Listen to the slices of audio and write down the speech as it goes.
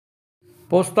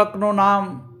પુસ્તકનું નામ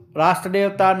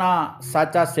રાષ્ટ્રદેવતાના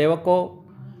સાચા સેવકો,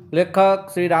 લેખક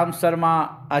શ્રી રામ શર્મા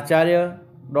આચાર્ય,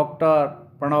 ડૉક્ટર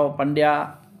પ્રણવ પંડ્યા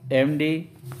એમડી।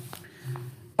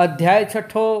 અધ્યાય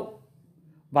છઠ્ઠો,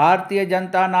 ભારતીય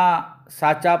જનતાના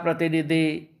સાચા પ્રતિનિધિ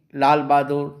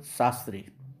લાલબહાદુર શાસ્ત્રી।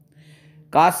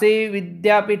 કાશી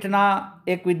વિદ્યાપીઠના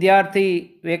એક વિદ્યાર્થી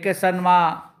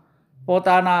વેકેશનમાં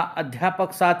પોતાના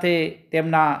અધ્યાપક સાથે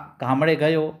તેમના ગામડે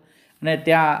ગયો અને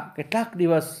ત્યાં કેટલાક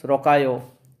દિવસ રોકાયો।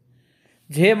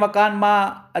 જે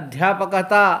મકાનમાં અધ્યાપક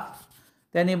હતા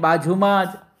તેની બાજુમાં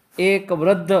જ એક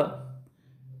વૃદ્ધ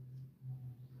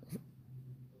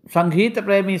સંગીત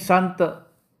પ્રેમી સંત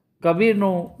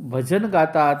કબીરનું ભજન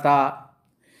ગાતા હતા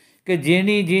કે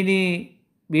જીની જીની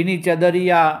બીની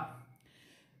ચદરિયા,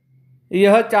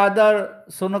 यह चादर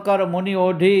सुनकर मुनि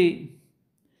ओढ़ी,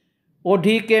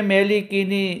 ओढ़ी के मैली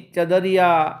कीनी चदरिया,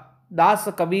 दास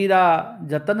कबीरा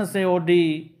जतन से ओढ़ी,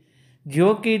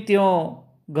 ज्यों की त्यों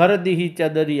घर दी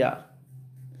चदरिया।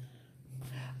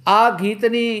 आ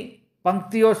गीतनी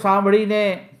पंक्तिओ सांभळीने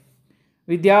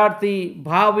विद्यार्थी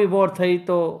भाव विभोर थई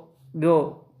तो गयो।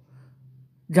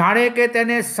 जाणे के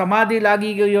तेने समाधि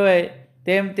लागी गई होय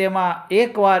तेम तेमां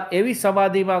एकवार एवी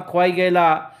समाधिमां खोवाई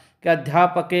गયેલા કે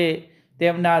અધ્યાપકે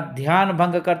તેમના ધ્યાન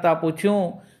ભંગ કરતાં પૂછ્યું,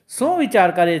 શું વિચાર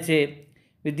કરે છે?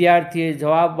 વિદ્યાર્થીએ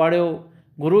જવાબ મળ્યો,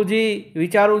 ગુરુજી,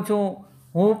 વિચારું છું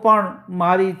હું પણ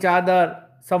મારી ચાદર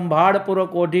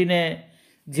સંભાળપૂર્વક ઓઢીને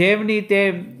જેમની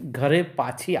તેમ ઘરે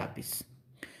પાછી આપીશ।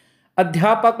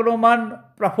 અધ્યાપકનું મન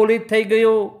પ્રફુલ્લિત થઈ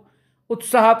ગયું।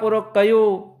 ઉત્સાહપૂર્વક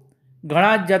કહ્યું,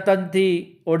 ઘણા જ જતનથી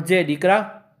ઓઢજે દીકરા।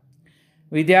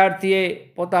 વિદ્યાર્થીએ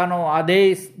પોતાનો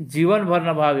આદેશ જીવનભર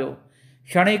નિભાવ્યો।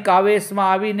 ક્ષણિક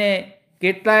આવેશમાં આવીને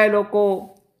કેટલાય લોકો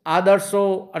આદર્શો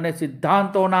અને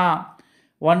સિદ્ધાંતોના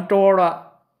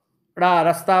વંટોળા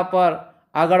રસ્તા પર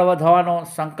આગળ વધવાનો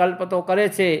સંકલ્પ તો કરે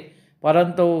છે,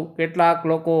 પરંતુ કેટલાક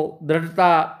લોકો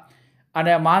દૃઢતા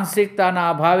અને માનસિકતાના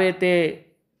અભાવે તે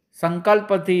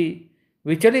સંકલ્પથી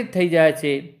વિચલિત થઈ જાય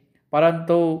છે।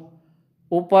 પરંતુ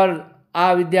ઉપર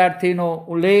આ વિદ્યાર્થીનો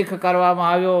ઉલ્લેખ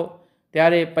કરવામાં આવ્યો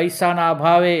ત્યારે પૈસાના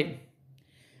અભાવે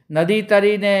નદી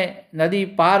તરીને નદી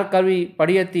પાર કરવી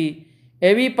પડી હતી।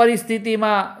 એવી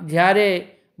પરિસ્થિતિમાં જ્યારે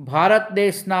ભારત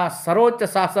દેશના સર્વોચ્ચ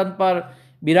શાસન પર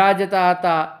બિરાજતા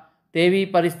હતા,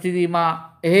 તેવી પરિસ્થિતિમાં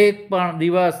એક પણ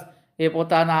દિવસ એ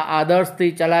પોતાના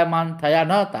આદર્શથી ચલાયમાન થયા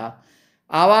ન હતા।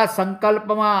 આવા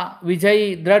સંકલ્પમાં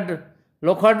વિજયી, દ્રઢ,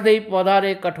 લોખંડથી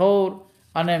વધારે કઠોર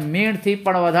અને મીણથી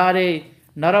પણ વધારે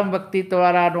નરમ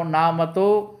વ્યક્તિત્વવાળાનું નામ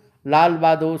હતું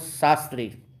લાલબહાદુર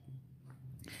શાસ્ત્રી।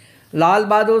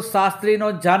 લાલબહાદુર શાસ્ત્રીનો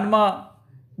જન્મ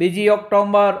 2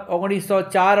 ઓક્ટોબર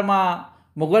 1904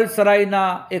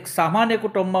 મુગલસરાયના એક સામાન્ય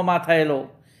કુટુંબમાં થયેલો।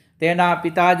 તેના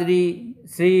પિતાજી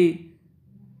શ્રી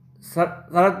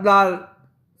શરદલાલ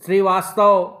શ્રીવાસ્તવ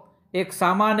એક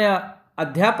સામાન્ય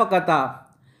અધ્યાપક હતા।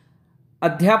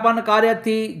 અધ્યાપન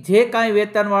કાર્યથી જે કાંઈ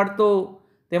વેતન મળતું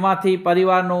તેમાંથી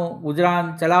પરિવારનું ગુજરાન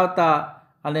ચલાવતા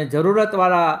અને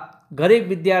જરૂરતવાળા ગરીબ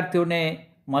વિદ્યાર્થીઓને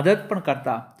મદદ પણ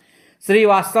કરતા। શ્રી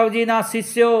વાસ્તવજીના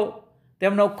શિષ્યો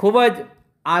તેમનો ખૂબ જ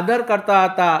આદર કરતા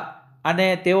હતા અને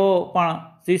તેઓ પણ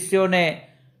શિષ્યોને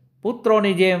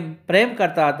પુત્રોની જેમ પ્રેમ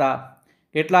કરતા હતા।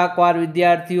 કેટલાક વાર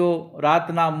વિદ્યાર્થીઓ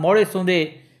રાતના મોડે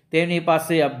સુધી તેમની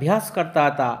પાસે અભ્યાસ કરતા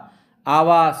હતા।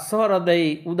 આવા સહૃદય,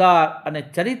 ઉદાર અને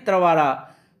ચરિત્રવાળા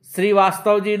શ્રી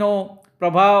વાસ્તવજીનો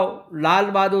પ્રભાવ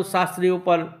લાલબહાદુર શાસ્ત્રી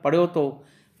ઉપર પડ્યો હતો,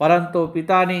 પરંતુ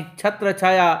પિતાની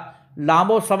છત્રછાયા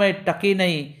લાંબો સમય ટકી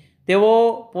નહીં। તેઓ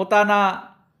પોતાના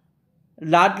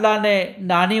લાડલાને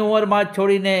નાની ઉંમરમાં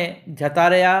છોડીને જતા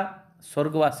રહ્યા,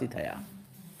 સ્વર્ગવાસી થયા।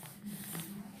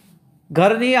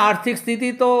 ઘરની આર્થિક સ્થિતિ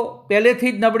તો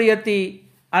પહેલેથી જ નબળી હતી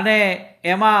અને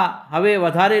એમાં હવે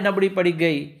વધારે નબળી પડી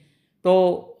ગઈ, તો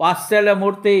વાત્સલ્ય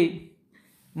મૂર્તિ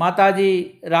માતાજી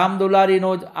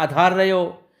રામદુલારીનો જ આધાર રહ્યો।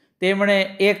 તેમણે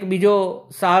એક બીજો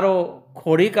સહારો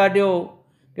ખોડી કાઢ્યો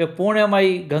કે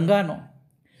પુણ્યમયી ગંગાનો।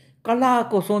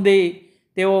 કલાકો સુધી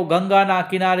તેઓ ગંગાના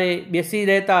કિનારે બેસી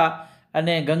રહેતા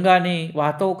અને ગંગાની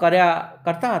વાતો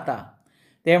કરતા હતા।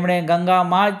 તેમણે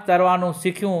ગંગામાં જ તરવાનું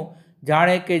શીખ્યું,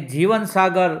 જાણે કે જીવન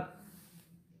સાગર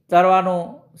તરવાનું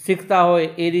શીખતા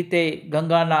હોય એ રીતે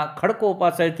ગંગાના ખડકો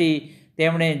પાસેથી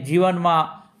તેમણે જીવનમાં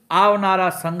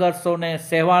આવનારા સંઘર્ષોને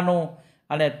સહેવાનું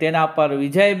અને તેના પર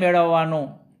વિજય મેળવવાનું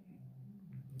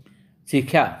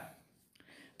શીખ્યા।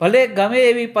 ભલે ગમે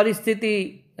એવી પરિસ્થિતિ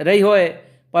રહી હોય,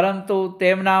 પરંતુ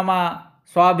તેમનામાં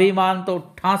સ્વાભિમાન તો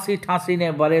ઠાંસીને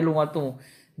ભરેલું હતું,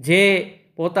 જે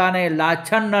પોતાને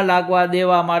લાછન ન લાગવા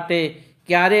દેવા માટે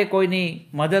ક્યારેય કોઈની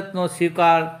મદદનો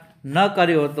સ્વીકાર ન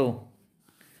કર્યો હતો।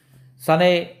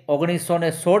 સને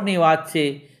 1916ની વાત છે,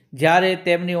 જ્યારે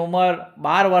તેમની ઉંમર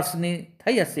 12 વર્ષની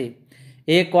થઈ હશે।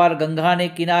 એકવાર ગંગાને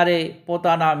કિનારે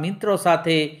પોતાના મિત્રો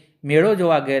સાથે મેળો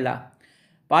જોવા ગયેલા.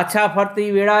 પાછા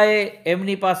ફરતી વેળાએ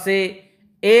એમની પાસે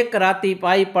એક રાતી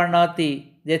પાઈ પણ ન હતી,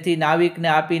 જેથી નાવિકને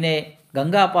આપીને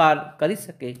ગંગા પાર કરી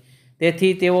શકે.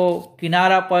 તેથી તેઓ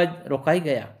કિનારા પર જ રોકાઈ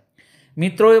ગયા.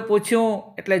 મિત્રોએ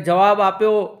પૂછ્યું એટલે જવાબ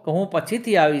આપ્યો કે હું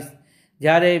પછીથી આવીશ.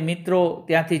 જ્યારે મિત્રો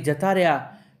ત્યાંથી જતા રહ્યા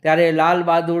ત્યારે લાલ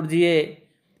બહાદુરજીએ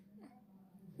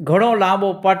ઘણો લાંબો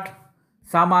પટ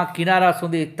સામા કિનારા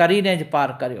સુધી તરીને જ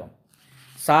પાર કર્યો.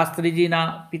 શાસ્ત્રીજીના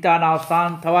પિતાના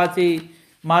અવસાન થવાથી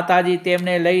માતાજી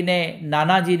તેમને લઈને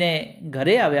નાનાજીને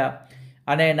ઘરે આવ્યા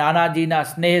અને નાનાજીના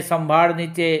સ્નેહ સંભાળ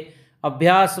નીચે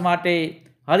અભ્યાસ માટે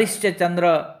હરિશ્ચંદ્ર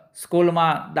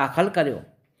સ્કૂલમાં દાખલ કર્યો.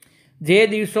 જે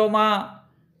દિવસોમાં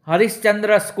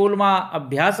હરિશ્ચંદ્ર સ્કૂલમાં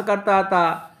અભ્યાસ કરતા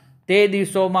હતા તે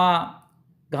દિવસોમાં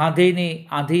ગાંધીની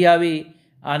આંધી આવી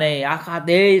અને આખા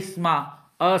દેશમાં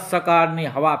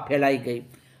અસહકારની હવા ફેલાઈ ગઈ.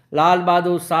 લાલ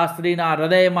બહાદુર શાસ્ત્રીના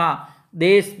હૃદયમાં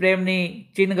દેશપ્રેમની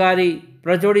ચિનગારી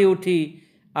પ્રજ્વળી ઉઠી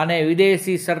અને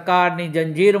વિદેશી સરકારની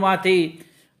જંજીરમાંથી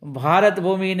ભારત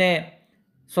ભૂમિને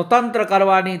સ્વતંત્ર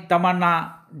કરવાની તમન્ના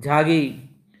જાગી.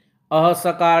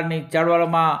 અસહકારની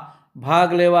ચળવળમાં ભાગ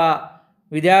લેવા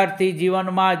વિદ્યાર્થી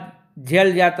જીવનમાં જ જેલ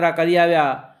યાત્રા કરી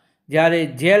આવ્યા. જ્યારે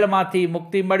જેલમાંથી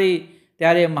મુક્તિ મળી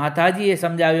ત્યારે માતાજીએ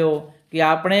સમજાવ્યો કે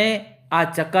આપણે આ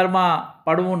ચક્કરમાં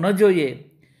પડવું ન જોઈએ.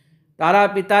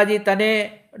 તારા પિતાજી તને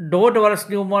 1.5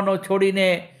 વર્ષની ઉંમરનો છોડીને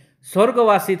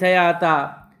સ્વર્ગવાસી થયા હતા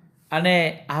અને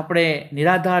આપણે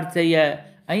નિરાધાર થઈએ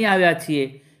અહીં આવ્યા છીએ.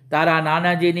 તારા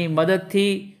નાનાજીની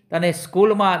મદદથી તને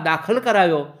સ્કૂલમાં દાખલ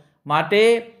કરાવ્યો, માટે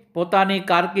પોતાની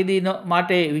કારકિર્દી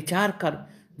માટે વિચાર કર.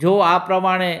 જો આ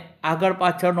પ્રમાણે આગળ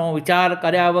પાછળનો વિચાર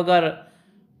કર્યા વગર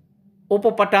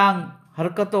ઉપપટાંગ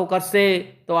હરકતો કરશે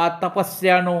તો આ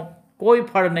તપસ્યાનું કોઈ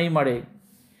ફળ નહીં મળે.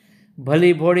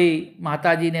 ભલી ભોળી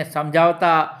માતાજીને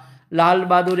સમજાવતા લાલ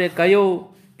બહાદુરે કહ્યું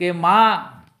કે માં,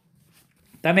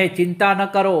 તમે ચિંતા ન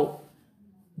કરો.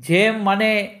 જેમ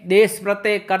મને દેશ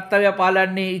પ્રત્યે કર્તવ્ય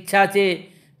પાલનની ઈચ્છા છે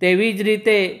તેવી જ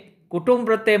રીતે કુટુંબ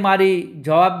પ્રત્યે મારી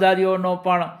જવાબદારીઓનો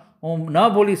પણ હું ન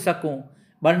ભૂલી શકું.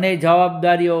 બંને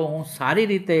જવાબદારીઓ હું સારી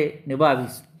રીતે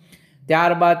નિભાવીશ.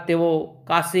 ત્યારબાદ તેઓ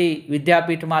કાશી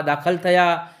વિદ્યાપીઠમાં દાખલ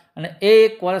થયા અને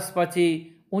 1 વર્ષ પછી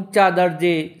ઊંચા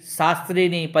દરજે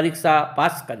શાસ્ત્રીની પરીક્ષા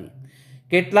પાસ કરી.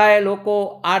 કેટલાય લોકો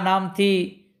આ નામથી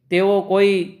તેઓ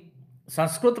કોઈ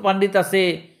સંસ્કૃત પંડિત હશે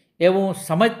એવું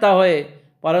સમજતા હોય,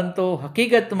 પરંતુ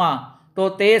હકીકતમાં તો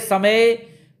તે સમયે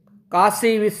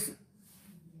કાશી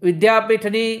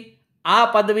વિદ્યાપીઠની આ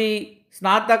પદવી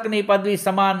સ્નાતકની પદવી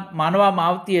સમાન માનવામાં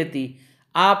આવતી હતી.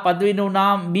 આ પદવીનું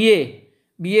નામ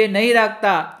BA નહીં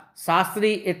રાખતા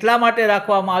શાસ્ત્રી એટલા માટે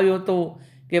રાખવામાં આવ્યું હતું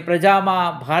કે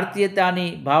પ્રજામાં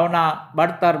ભારતીયતાની ભાવના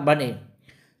બળતર બને.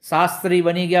 શાસ્ત્રી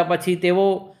બની ગયા પછી તેઓ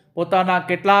પોતાના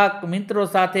કેટલાક મિત્રો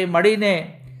સાથે મળીને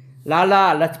લાલા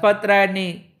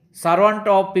લજપતરાયની સર્વન્ટ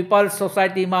ઓફ પીપલ્સ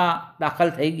સોસાયટીમાં દાખલ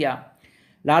થઈ ગયા.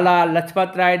 લાલા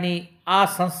લજપતરાયની આ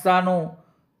સંસ્થાનું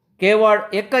કેવળ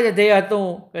એક જ ધ્યેય હતું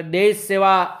કે દેશ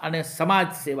સેવા અને સમાજ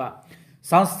સેવા.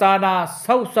 સંસ્થાના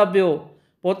સૌ સભ્યો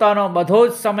પોતાનો બધો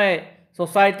જ સમય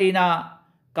સોસાયટીના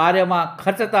કાર્યમાં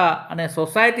ખર્ચતા અને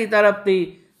સોસાયટી તરફથી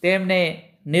તેમને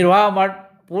નિર્વાહ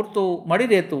પૂરતું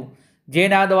મળી રહેતું,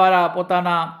 જેના દ્વારા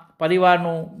પોતાના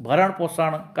પરિવારનું ભરણ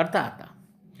પોષણ કરતા હતા.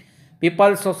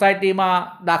 પીપલ્સ સોસાયટીમાં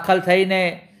દાખલ થઈને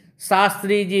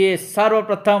શાસ્ત્રીજીએ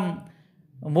સર્વપ્રથમ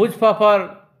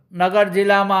મુઝફ્ફરનગર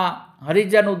જિલ્લામાં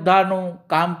હરિજન ઉદ્ધારનું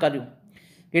કામ કર્યું.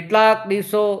 કેટલાક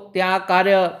દિવસો ત્યાં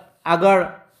કાર્ય આગળ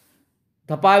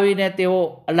ધપાવીને તેઓ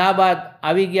અલ્હાબાદ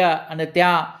આવી ગયા અને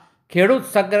ત્યાં ખેડૂત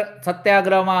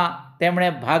સત્યાગ્રહમાં તેમણે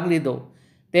ભાગ લીધો.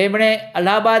 તેમણે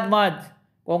અલ્હાબાદમાં જ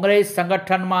કોંગ્રેસ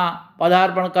સંગઠનમાં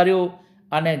પદાર્પણ કર્યું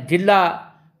અને જિલ્લા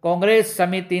કોંગ્રેસ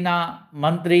સમિતિના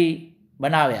મંત્રી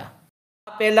બનાવ્યા.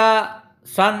 પહેલાં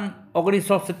સન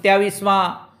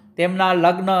 1927માં તેમના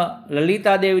લગ્ન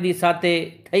લલિતાદેવીની સાથે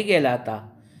થઈ ગયેલા હતા.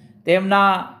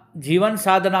 તેમના જીવન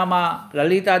સાધનામાં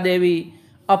લલિતાદેવી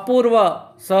અપૂર્વ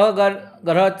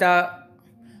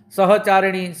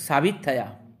સહચારિણી સાબિત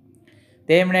થયા.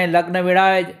 તેમણે લગ્ન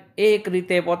વેળાએ જ એક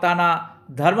રીતે પોતાના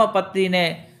ધર્મપત્નીને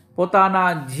પોતાના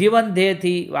જીવન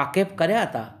ધ્યેયથી વાકેફ કર્યા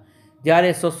હતા.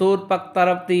 જ્યારે સસુર પક્ષ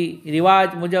તરફથી રિવાજ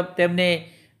મુજબ તેમને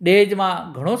દહેજમાં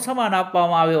ઘણો સામાન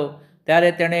આપવામાં આવ્યો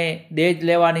ત્યારે તેણે દહેજ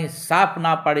લેવાની સાફ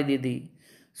ના પાડી દીધી.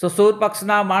 સસુર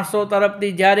પક્ષના માણસો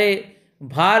તરફથી જ્યારે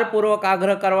ભારપૂર્વક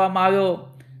આગ્રહ કરવામાં આવ્યો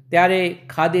ત્યારે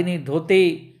ખાદીની ધોતી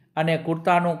અને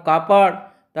કુર્તાનું કાપડ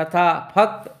તથા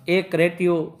ફક્ત એક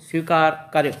રેટિયો સ્વીકાર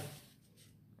કર્યો.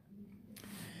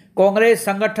 કોંગ્રેસ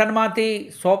સંગઠનમાંથી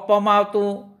સોંપવામાં આવતું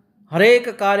હરેક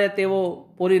કાર્ય તેઓ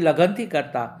પૂરી લગનથી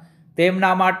કરતા.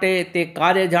 તેમના માટે તે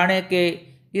કાર્ય જાણે કે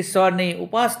ઈશ્વરની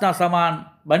ઉપાસના સમાન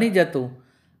બની જતું.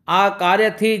 આ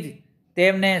કાર્યથી જ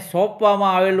તેમને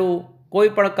સોંપવામાં આવેલું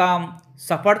કોઈ પણ કામ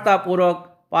સફળતાપૂર્વક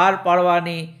પાર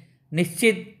પાડવાની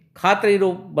નિશ્ચિત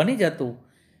ખાતરીરૂપ બની જતું.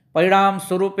 પરિણામ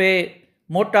સ્વરૂપે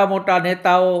મોટા મોટા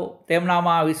નેતાઓ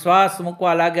તેમનામાં વિશ્વાસ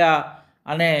મૂકવા લાગ્યા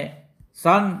અને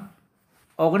સન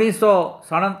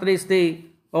 1937થી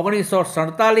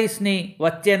 1947ની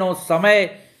વચ્ચેનો સમય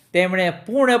તેમણે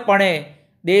પૂર્ણપણે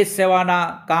દેશ સેવાના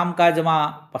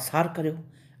કામકાજમાં પસાર કર્યો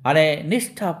અને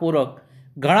નિષ્ઠાપૂર્વક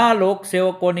ઘણા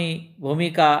લોકસેવકોની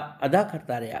ભૂમિકા અદા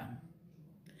કરતા રહ્યા.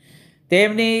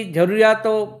 તેમની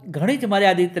જરૂરિયાતો ઘણી જ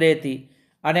મર્યાદિત રહેતી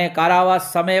અને કારાવાસ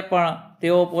સમયે પણ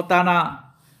તેઓ પોતાના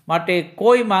માટે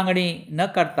કોઈ માંગણી ન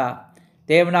કરતા.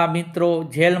 તેમના મિત્રો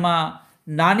જેલમાં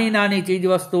નાની નાની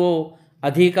ચીજવસ્તુઓ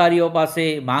અધિકારીઓ પાસે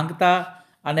માંગતા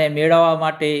અને મેળવવા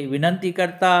માટે વિનંતી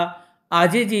કરતા,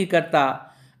 આજીજી કરતા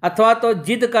અથવા તો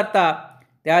જીદ કરતા.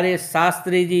 ત્યારે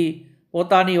શાસ્ત્રીજી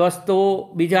પોતાની વસ્તુઓ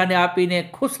બીજાને આપીને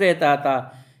ખુશ રહેતા હતા.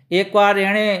 એકવાર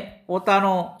એણે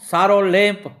પોતાનો સારો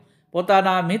લેમ્પ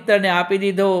પોતાના મિત્રને આપી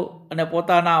દીધો અને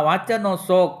પોતાના વાંચનનો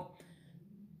શોખ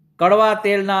કડવા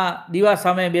તેલના દીવા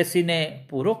સામે બેસીને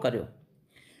પૂરો કર્યો.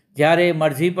 જ્યારે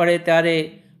મરજી પડે ત્યારે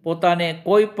પોતાને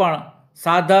કોઈ પણ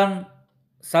સાધન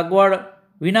સગવડ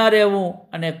વિના રહેવું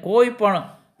અને કોઈ પણ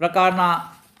પ્રકારના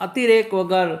અતિરેક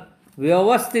વગર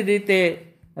વ્યવસ્થિત રીતે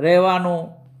રહેવાનું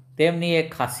તેમની એક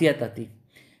ખાસિયત હતી.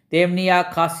 તેમની આ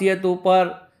ખાસિયત ઉપર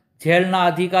જેલના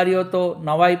અધિકારીઓ તો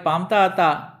નવાઈ પામતા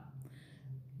હતા.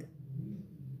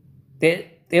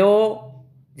 તેઓ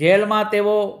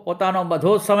પોતાનો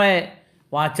બધો સમય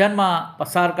વાંચનમાં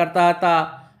પસાર કરતા હતા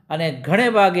અને ઘણે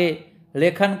ભાગે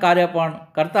લેખન કાર્ય પણ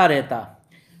કરતા રહેતા.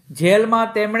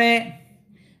 જેલમાં તેમણે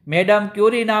મેડમ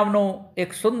ક્યુરી નામનું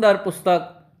એક સુંદર પુસ્તક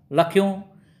લખ્યું.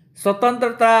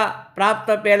 સ્વતંત્રતા પ્રાપ્ત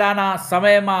પહેલાંના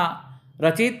સમયમાં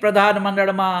રચિત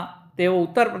પ્રધાનમંડળમાં તેઓ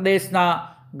ઉત્તર પ્રદેશના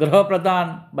ગૃહપ્રધાન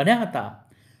બન્યા હતા.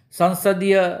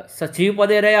 સંસદીય સચિવ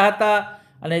પદે રહ્યા હતા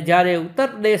અને જ્યારે ઉત્તર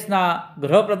પ્રદેશના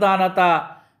ગૃહપ્રધાન હતા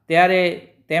ત્યારે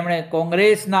તેમણે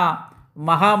કોંગ્રેસના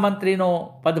મહામંત્રીનો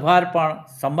પદભાર પણ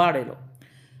સંભાળેલો.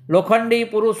 લોખંડી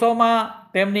પુરુષોમાં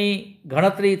તેમની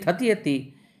ગણતરી થતી હતી.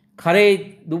 ખરેજ,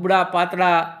 દુબળા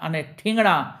પાતળા અને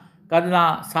ઠીંગણા કદના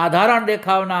સાધારણ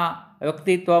દેખાવના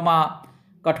વ્યક્તિત્વમાં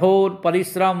કઠોર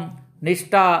પરિશ્રમ,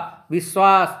 નિષ્ઠા,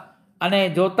 વિશ્વાસ અને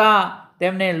જોતાં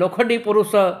તેમને લોખંડી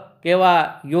પુરુષ કહેવા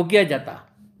યોગ્ય જ હતા.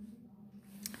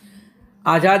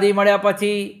 આઝાદી મળ્યા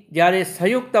પછી જ્યારે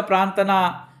સંયુક્ત પ્રાંતના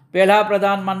પહેલા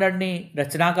પ્રધાનમંડળની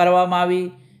રચના કરવામાં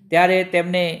આવી ત્યારે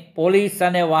તેમને પોલીસ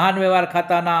અને વાહન વ્યવહાર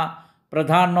ખાતાના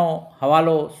પ્રધાનનો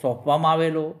હવાલો સોંપવામાં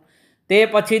આવેલો. તે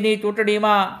પછીની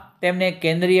ચૂંટણીમાં તેમને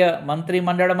કેન્દ્રીય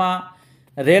મંત્રીમંડળમાં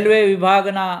રેલવે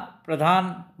વિભાગના પ્રધાન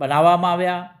બનાવવામાં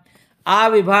આવ્યા. આ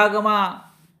વિભાગમાં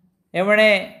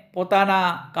એમણે પોતાના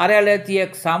કાર્યાલયથી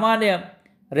એક સામાન્ય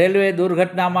રેલવે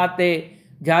દુર્ઘટના માટે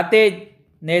જાતે જ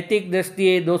નૈતિક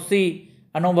દ્રષ્ટિએ દોષી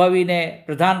અનુભવીને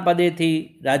પ્રધાન પદેથી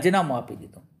રાજીનામું આપી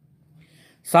દીધું.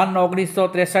 સન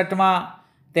 1963માં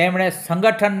તેમણે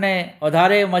સંગઠનને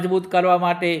વધારે મજબૂત કરવા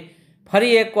માટે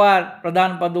ફરી એકવાર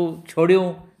પ્રધાનપદું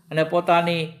છોડ્યું અને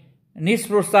પોતાની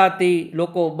નિષ્પૃહતાથી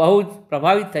લોકો બહુ જ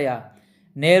પ્રભાવિત થયા.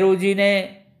 નહેરુજીને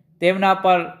તેમના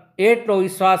પર એટલો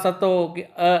વિશ્વાસ હતો કે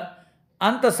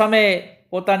અંત સમયે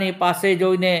પોતાની પાસે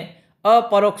જોઈને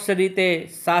અપરોક્ષ રીતે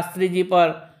શાસ્ત્રીજી પર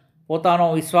પોતાનો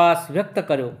વિશ્વાસ વ્યક્ત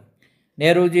કર્યો.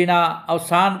 નહેરુજીના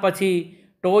અવસાન પછી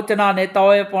ટોચના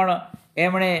નેતાઓએ પણ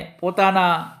એમણે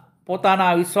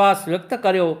પોતાના વિશ્વાસ વ્યક્ત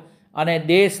કર્યો અને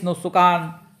દેશનું સુકાન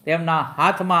તેમના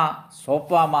હાથમાં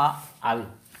સોંપવામાં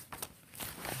આવ્યું.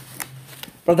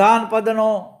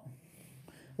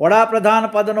 વડાપ્રધાન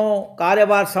પદનો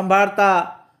કાર્યભાર સંભાળતા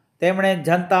તેમણે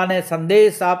જનતાને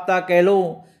સંદેશ આપતા કહેલું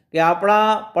કે આપણા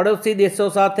પડોશી દેશો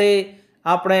સાથે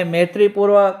આપણે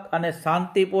મૈત્રીપૂર્વક અને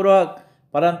શાંતિપૂર્વક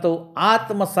પરંતુ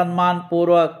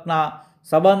આત્મસન્માનપૂર્વકના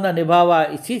સંબંધ નિભાવવા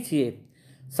ઈચ્છીએ છીએ.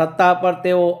 સત્તા પર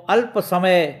તેઓ અલ્પ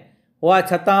સમય હોવા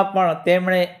છતાં પણ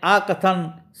તેમણે આ કથન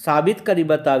સાબિત કરી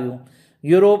બતાવ્યું.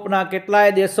 યુરોપના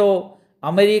કેટલાય દેશો,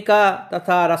 અમેરિકા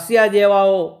તથા રશિયા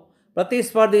જેવાઓ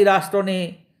પ્રતિસ્પર્ધી રાષ્ટ્રોની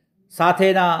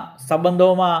સાથેના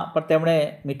સંબંધોમાં પણ તેમણે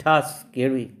મીઠાશ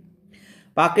કેળવી.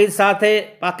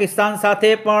 પાકિસ્તાન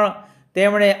સાથે પણ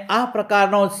તેમણે આ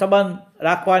પ્રકારનો સંબંધ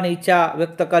રાખવાની ઈચ્છા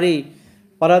વ્યક્ત કરી.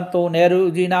 પરંતુ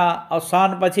નહેરુજીના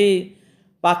અવસાન પછી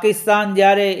પાકિસ્તાન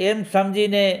જ્યારે એમ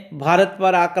સમજીને ભારત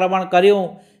પર આક્રમણ કર્યું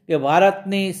કે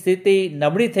ભારતની સ્થિતિ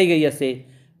નબળી થઈ ગઈ હશે,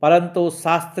 પરંતુ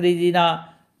શાસ્ત્રીજીના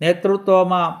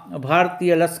નેતૃત્વમાં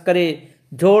ભારતીય લશ્કરે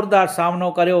જોરદાર સામનો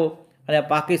કર્યો અને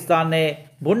પાકિસ્તાનને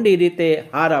ભૂંડી રીતે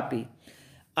હાર આપી.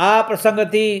 આ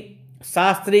પ્રસંગથી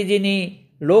શાસ્ત્રીજીની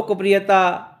લોકપ્રિયતા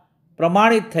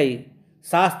પ્રમાણિત થઈ.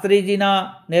 શાસ્ત્રીજીના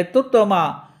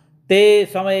નેતૃત્વમાં તે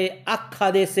સમયે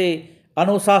આખા દેશે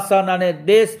અનુશાસન અને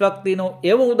દેશભક્તિનું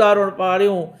એવું ઉદાહરણ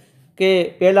પાડ્યું કે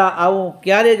પહેલાં આવું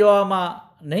ક્યારે જોવામાં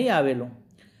નહીં આવેલું.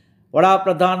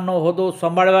 વડાપ્રધાનનો હોદ્દો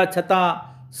સંભાળવા છતાં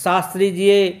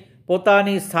શાસ્ત્રીજીએ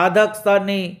પોતાની સાધક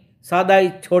સ્તરની સાદાઈ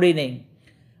છોડી નહીં.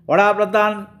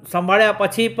 વડાપ્રધાન સંભાળ્યા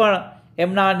પછી પણ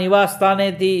એમના નિવાસ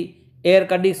સ્થાનેથી એર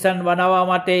કન્ડિશન બનાવવા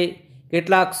માટે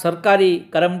કેટલાક સરકારી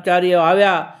કર્મચારીઓ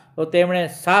આવ્યા તો તેમણે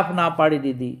સાફ ના પાડી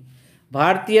દીધી.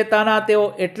 ભારતીયતાના તેઓ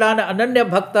એટલા અનન્ય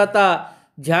ભક્ત હતા,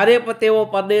 જ્યારે પણ તેઓ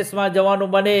પરદેશમાં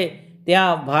જવાનું બને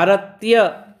ત્યાં ભારતીય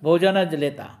ભોજન જ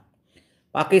લેતા.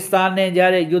 પાકિસ્તાનને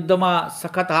જ્યારે યુદ્ધમાં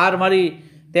સખત હાર મળી,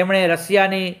 તેમણે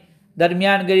રશિયાની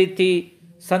દરમિયાનગીરીથી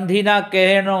સંધિના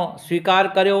કહેરનો સ્વીકાર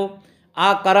કર્યો.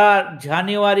 આ કરાર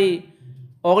જાન્યુઆરી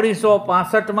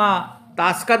 1965માં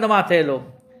તાશ્કંદમાં થયેલો.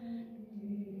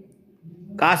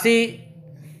 કાશીજીની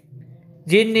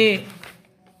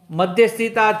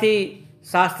મધ્યસ્થિતાથી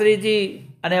શાસ્ત્રીજી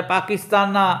અને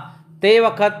પાકિસ્તાનના તે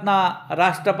વખતના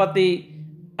રાષ્ટ્રપતિ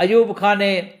અયુબ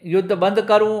ખાને યુદ્ધ બંધ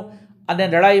કરવું અને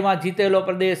લડાઈમાં જીતેલો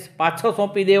પ્રદેશ પાછો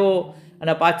સોંપી દેવો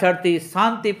અને પાછળથી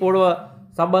શાંતિપૂર્વક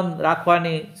સંબંધ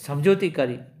રાખવાની સમજૂતી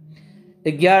કરી.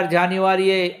 11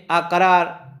 જાન્યુઆરીએ આ કરાર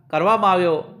કરવામાં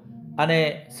આવ્યો અને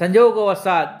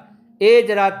સંજોગોવશાત એ જ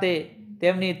રાતે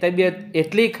તેમની તબિયત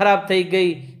એટલી ખરાબ થઈ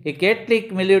ગઈ કે કેટલીક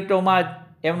મિનિટોમાં જ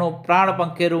એમનું પ્રાણ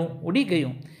પંખેરું ઉડી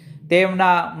ગયું.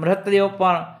 તેમના મૃતદેહો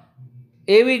પણ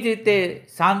એવી જ રીતે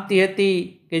શાંતિ હતી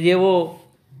કે જેઓ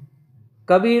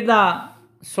કબીરના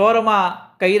સ્વરમાં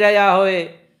કહી રહ્યા હોય,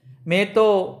 મેં તો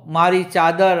મારી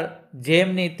ચાદર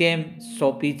જેમની તેમ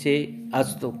સોંપી છે.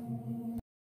 અસ્તુ.